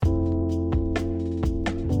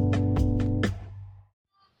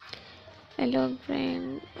Hello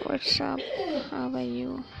friend, what's up? How are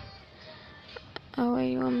you? How are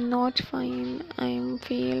you? I'm not fine. I'm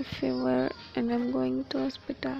feel fever and I'm going to hospital.